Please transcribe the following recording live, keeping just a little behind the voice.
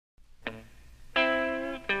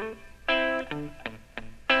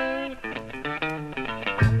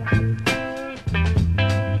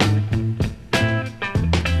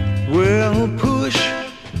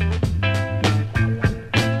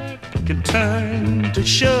turn to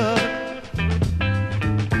shove,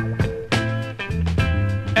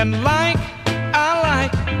 and like I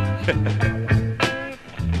like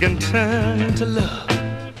can turn to love.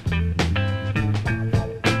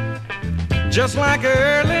 Just like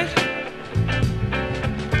early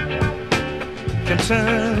can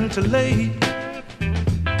turn to late.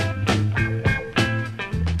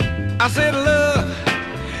 I said love,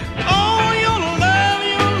 oh your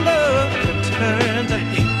love can turn to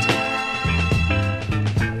hate.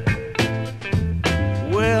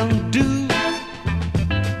 Well, do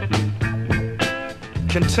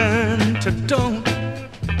can turn to don't,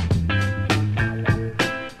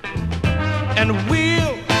 and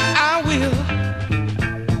will, I will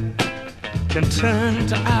can turn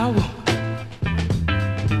to I won't.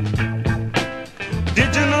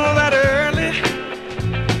 Did you know that early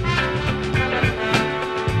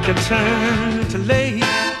can turn to late?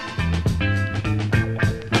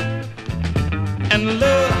 And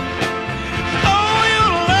love, oh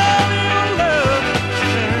your love can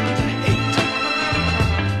turn to hate.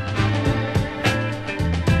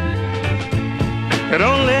 It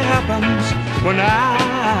only happens when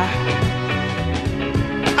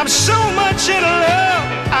I'm so much in love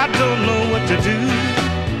I don't know what to do.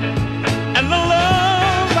 And the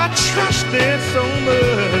love I trusted so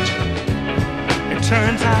much, it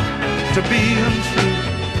turns out to be untrue.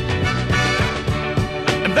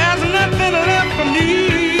 And there's nothing left for me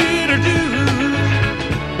to do.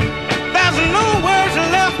 There's no words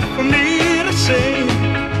left for me to say.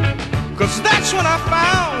 'Cause that's when I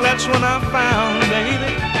found,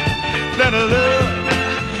 baby, that love,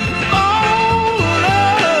 oh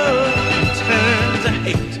love turns to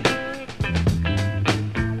hate.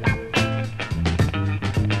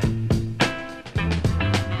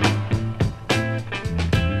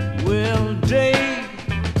 Well, day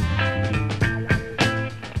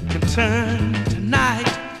can turn to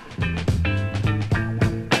night,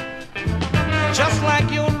 just like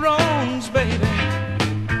your wrongs, baby,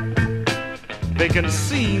 they can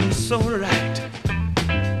seem so right.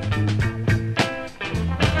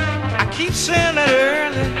 I keep saying that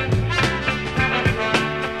early,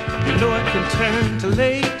 you know it can turn to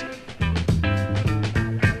late.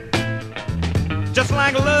 Just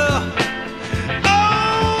like love,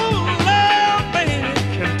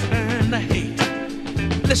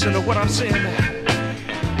 listen to what I'm saying now.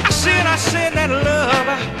 I said that love,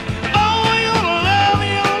 oh your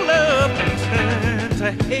love can turn to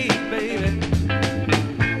hate, baby.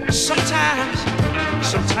 Sometimes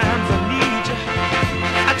I need you,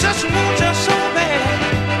 I just want you so bad,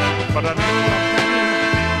 but I know I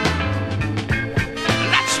can't.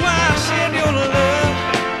 That's why I said your love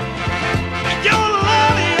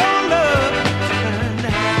turn to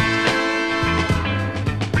hate.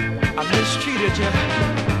 I mistreated you,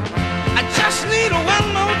 I just need one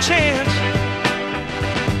more chance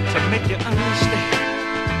to make you understand.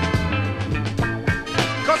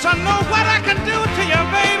 'Cause I know what I can do to you,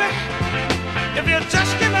 baby, if you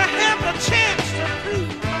just give me